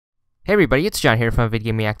Hey everybody, it's John here from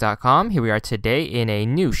VidGamiac.com. Here we are today in a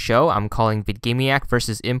new show I'm calling VidGamiac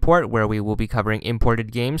vs. Import, where we will be covering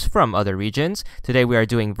imported games from other regions. Today we are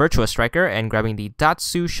doing Virtua Striker and grabbing the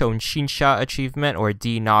Datsu Shonshinsha achievement, or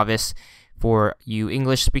De-Novice for you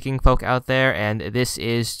English-speaking folk out there, and this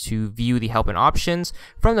is to view the help and options.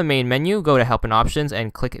 From the main menu, go to help and options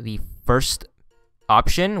and click the first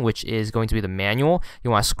option, which is going to be the manual.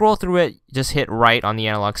 You want to scroll through it, just hit right on the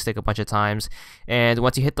analog stick a bunch of times, and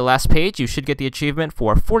once you hit the last page, you should get the achievement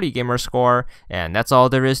for 40 gamer score, and that's all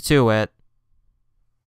there is to it.